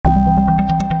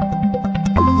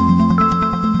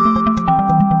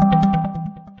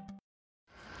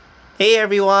Hey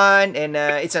everyone, and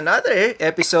it's another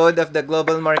episode of the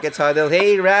Global Markets Huddle.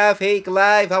 Hey Raf, hey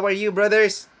Clive, how are you,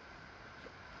 brothers?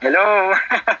 Hello.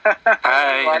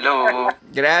 Hi, hello.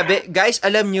 Grabe, guys,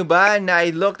 alam nyo ba na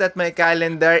I looked at my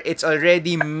calendar, it's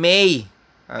already May.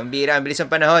 Ang bira, ang bilis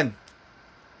ng panahon.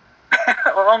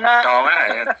 Oo nga. Oo nga,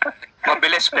 yan.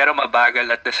 Mabilis pero mabagal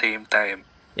at the same time.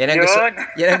 Yan ang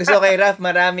gusto kay Raf,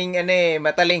 maraming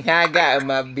mataling haga,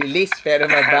 mabilis pero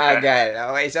mabagal.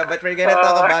 Okay, so but we're gonna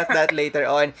talk about that later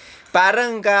on.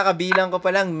 Parang kakabilang ko pa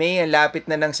lang May, ang lapit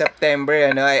na ng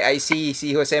September, I see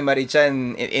si Jose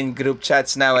Marichan in group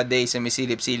chats nowadays,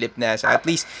 sumisilip-silip na. So at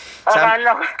least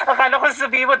Akala ko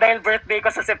sabihin mo dahil birthday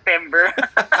ko sa September.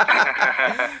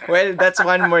 well, that's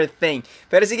one more thing.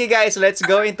 Pero sige guys, let's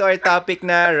go into our topic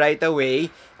na right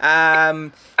away.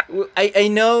 I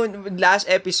know last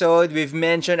episode we've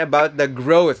mentioned about the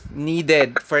growth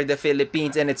needed for the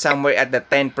Philippines and it's somewhere at the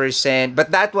 10%,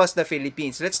 but that was the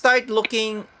Philippines. Let's start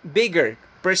looking bigger,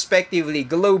 prospectively,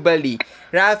 globally.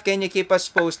 Raf, can you keep us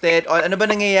posted on ano ba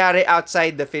nangyayari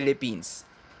outside the Philippines?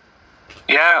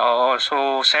 Yeah, oo.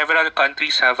 So, several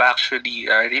countries have actually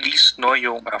released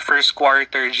yung first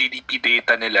quarter GDP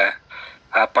data nila.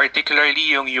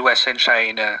 Particularly yung US and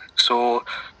China. So,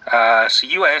 sa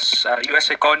US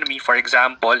economy, for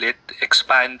example, it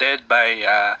expanded by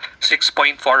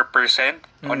 6.4%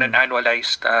 on an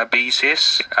annualized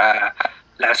basis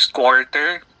last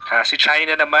quarter. Si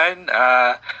China naman,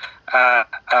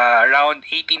 around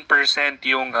 18%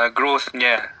 yung growth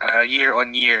niya year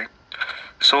on year.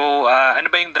 So, ano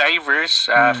ba yung drivers?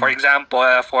 For example,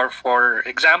 for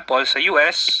example, sa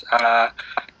US,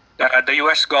 the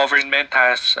US government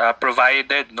has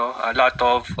provided a lot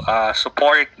of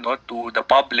support to the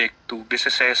public, to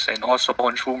businesses and also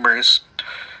consumers.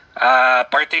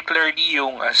 Particularly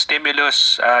yung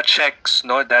stimulus checks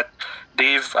that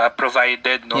they've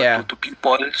provided to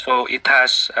people. So it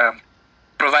has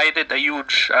provided a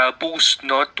huge boost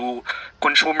to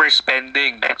consumer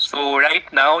spending. So right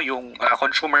now, yung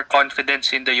consumer confidence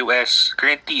in the US,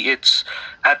 currently it's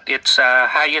at its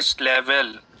highest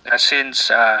level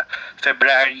since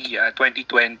February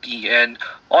 2020, and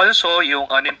also yung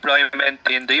unemployment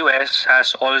in the US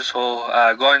has also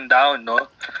gone down,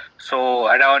 so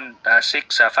around 5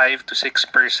 to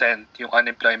 6% yung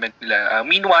unemployment nila.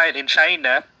 Meanwhile in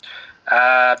China,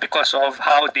 because of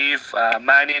how they've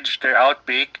managed their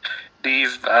outbreak,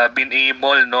 they've been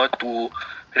able to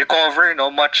recover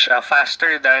much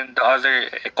faster than the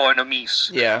other economies.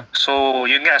 Yeah. So,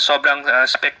 yun nga, sobrang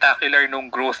spectacular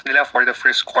nung growth nila for the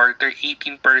first quarter,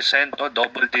 18%,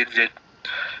 double digit.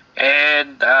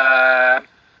 And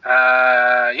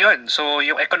yun, so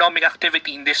yung economic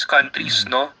activity in these countries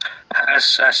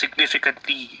has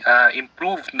significantly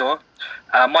improved,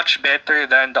 much better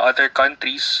than the other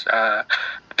countries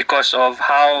because of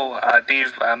how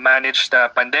they've managed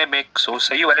the pandemic. So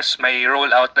sa US, may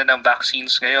rollout na ng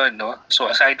vaccines ngayon, So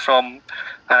aside from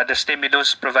the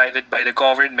stimulus provided by the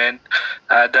government,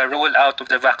 the rollout of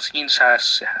the vaccines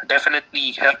has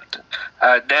definitely helped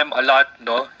them a lot,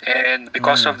 And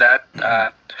because of that,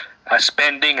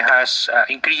 spending has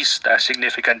increased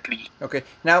significantly. Okay.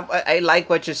 Now, I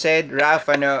like what you said, Raf.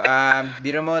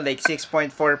 Biro mo, like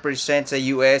 6.4% sa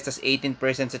US, tas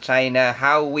 18% sa China.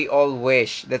 How we all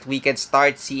wish that we can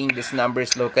start seeing these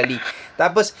numbers locally.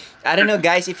 Tapos, I don't know,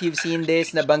 guys, if you've seen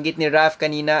this, nabanggit ni Raf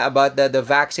kanina about the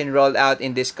vaccine rollout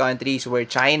in these countries where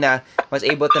China was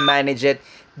able to manage it.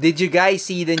 Did you guys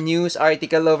see the news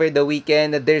article over the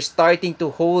weekend that they're starting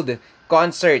to hold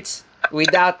concerts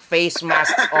without face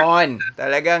masks on?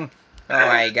 Talagang, oh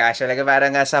my gosh, talaga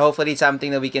parang hopefully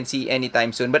something that we can see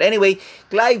anytime soon. But anyway,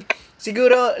 Clive,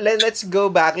 siguro, let's go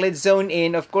back, let's zone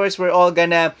in. Of course, we're all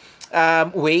gonna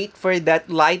wait for that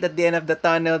light at the end of the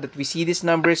tunnel, that we see these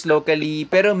numbers locally.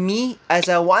 Pero me, as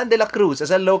a Juan de la Cruz,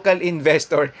 as a local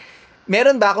investor,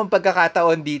 meron ba akong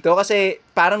pagkakataon dito? Kasi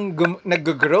parang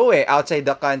nag-grow outside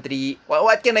the country.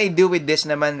 What can I do with this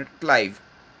naman, Clive?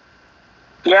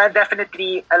 Yeah,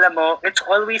 definitely. Alam mo, it's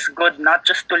always good not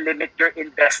just to limit your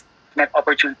investment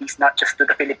opportunities, not just to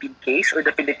the Philippine case or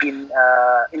the Philippine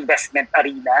investment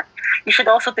arena. You should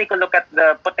also take a look at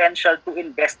the potential to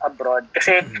invest abroad.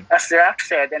 Kasi as Raf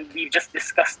said, and we've just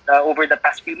discussed over the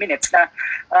past few minutes, na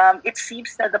it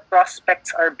seems that the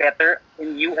prospects are better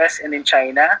in US and in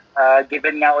China,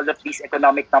 given nga all of these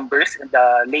economic numbers, and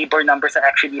the labor numbers are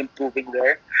actually improving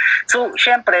there. So,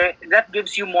 syempre, that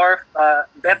gives you more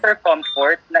better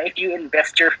comfort na if you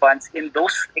invest your funds in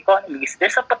those economies,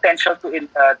 there's a potential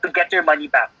to get your money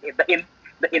back. The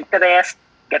interest,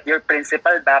 get your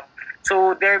principal back.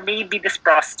 So, there may be this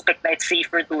prospect na it's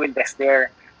safer to invest there.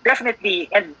 Definitely.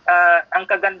 And ang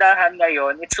kagandahan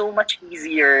ngayon, it's so much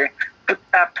easier to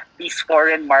tap these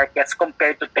foreign markets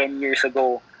compared to 10 years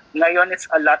ago. Ngayon, it's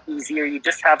a lot easier. You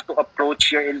just have to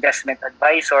approach your investment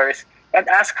advisors and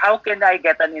ask, how can I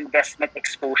get an investment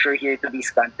exposure here to these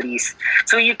countries?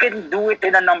 So you can do it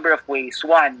in a number of ways.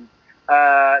 One,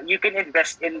 you can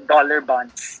invest in dollar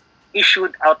bonds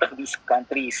issued out of these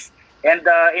countries. And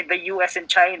in the US and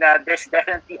China, there's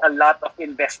definitely a lot of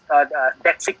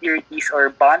debt securities or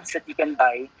bonds that you can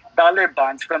buy, dollar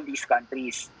bonds from these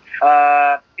countries.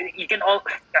 You can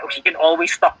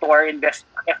always talk to our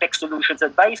FX Solutions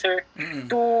advisor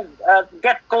to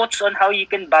get quotes on how you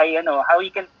can buy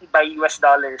US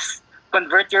dollars,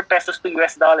 convert your pesos to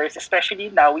US dollars. Especially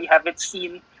now, we haven't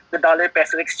seen the dollar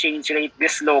peso exchange rate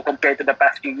this low compared to the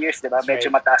past few years, diba?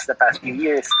 Medyo mataas the past few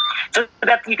years. So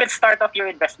that you can start off your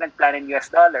investment plan in US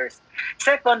dollars.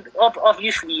 Second,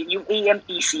 obviously, yung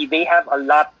AMTC, they have a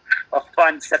lot of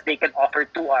funds that they can offer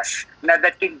to us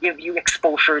that can give you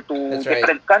exposure to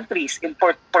different countries in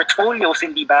portfolios,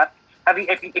 hindi ba?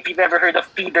 If you've ever heard of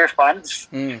feeder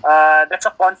funds, that's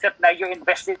a concept na you're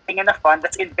investing in a fund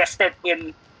that's invested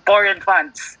in foreign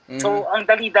funds. So, ang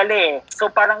dali-dali. So,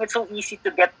 parang it's so easy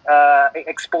to get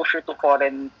exposure to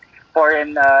foreign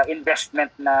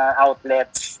investment na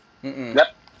outlets.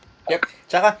 Yep.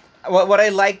 Tsaka, what I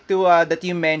like to that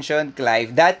you mentioned,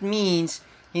 Clive, that means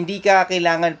hindi ka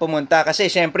kailangan pumunta kasi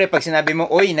syempre pag sinabi mo,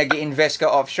 oy, nag-i-invest ka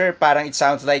offshore, parang it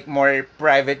sounds like more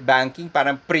private banking,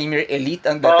 parang premier elite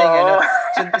ang dating, ano.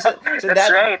 So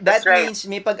that means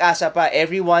may pag-asa pa.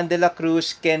 Everyone de la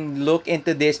Cruz can look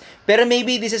into this. Pero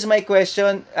maybe this is my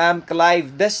question,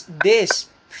 Clive, does this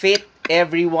fit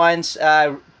everyone's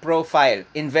profile,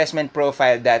 investment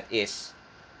profile that is?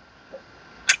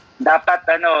 Dapat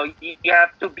you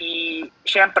have to be,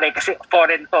 syempre kasi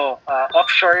foreign to,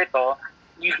 offshore to,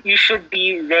 you should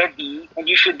be ready and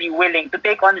you should be willing to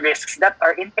take on risks that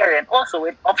are inherent also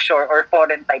with offshore or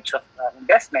foreign types of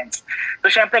investments. So,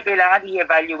 syempre, kailangan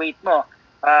i-evaluate mo,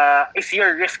 is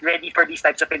your risk ready for these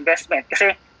types of investment?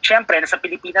 Kasi, syempre, nasa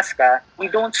Pilipinas ka, we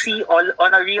don't see all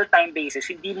on a real-time basis.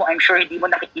 I'm sure hindi mo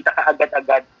nakikita ka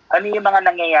agad-agad ano yung mga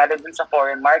nangyayari dun sa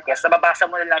foreign markets. Nababasa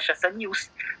mo na lang siya sa news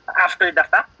after the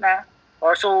fact na.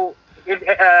 Or so,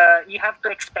 you have to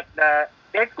expect that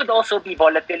there could also be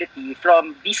volatility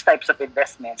from these types of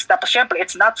investments. Tapos syempre,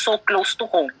 it's not so close to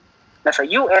home, nasa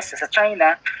US, nasa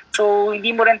China, so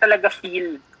hindi mo rin talaga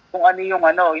feel kung ano yung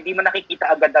hindi mo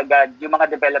nakikita agad-agad yung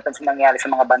mga developments na nangyari sa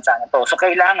mga bansa na to. So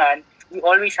kailangan, you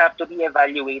always have to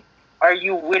reevaluate, are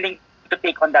you willing to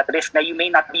take on that risk na you may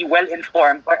not be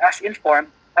well-informed or as informed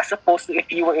as opposed to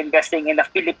if you were investing in a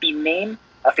Philippine name,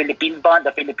 a Philippine bond,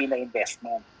 a Filipino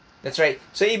investment. That's right.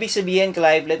 So, ibig sabihin,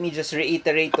 Clive, let me just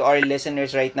reiterate to our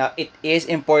listeners right now, it is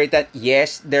important.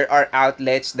 Yes, there are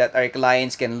outlets that our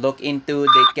clients can look into.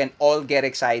 They can all get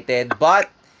excited. But,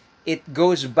 it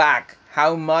goes back.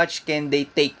 How much can they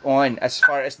take on as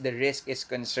far as the risk is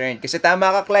concerned? Kasi tama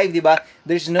ka, Clive, di ba?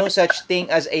 There's no such thing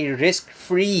as a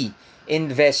risk-free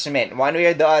investment. One way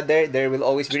or the other, there will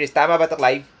always be risk. Tama ba to,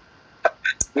 Clive?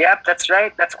 Yep, that's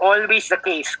right. That's always the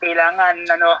case. Kailangan,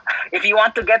 if you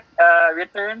want to get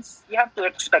returns, you have to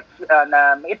expect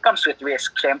na it comes with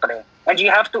risk, syempre. And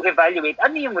you have to evaluate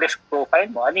ano yung risk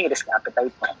profile mo, ano yung risk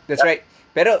appetite mo. That's right.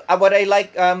 Pero what I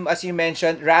like, as you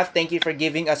mentioned, Raf, thank you for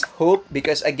giving us hope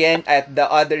because again, at the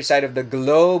other side of the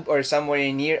globe or somewhere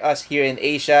near us here in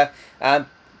Asia,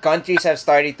 countries have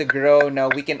started to grow. Now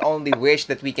we can only wish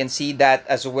that we can see that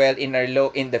as well in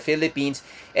the Philippines.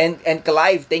 And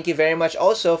Clive, thank you very much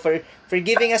also for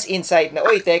giving us insight na,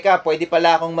 oy, teka, pwede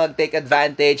pala akong mag-take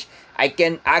advantage. I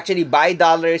can actually buy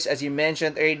dollars, as you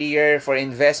mentioned earlier, for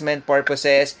investment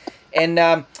purposes. And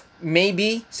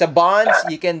maybe sa bonds,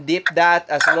 you can dip that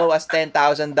as low as $10,000.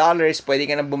 Pwede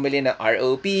ka na bumili ng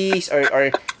ROPs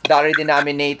or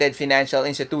dollar-denominated financial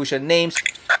institution names.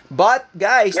 But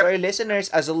guys, to our listeners,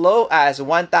 as low as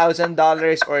 $1,000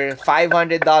 or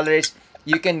 $500,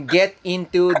 you can get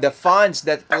into the funds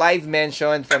that Clive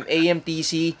mentioned from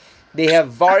AMTC. They have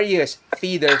various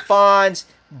feeder funds,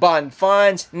 bond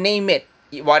funds, name it.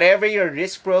 Whatever your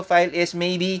risk profile is,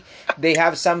 maybe they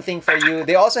have something for you.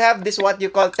 They also have this what you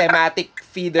call thematic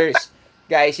feeders,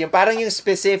 guys. Yung parang yung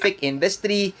specific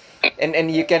industry,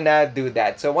 and you can do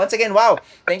that. So once again, wow,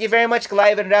 thank you very much,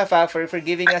 Clive and Rafa, for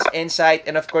giving us insight,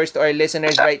 and of course to our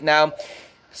listeners right now,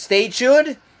 stay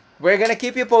tuned. We're gonna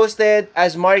keep you posted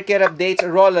as market updates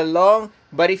roll along.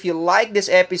 But if you like this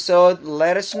episode,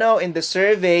 let us know in the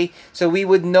survey so we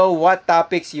would know what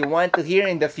topics you want to hear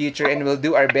in the future, and we'll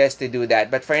do our best to do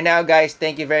that. But for now, guys,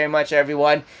 thank you very much,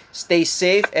 everyone. Stay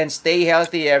safe and stay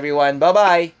healthy, everyone.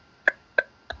 Bye-bye.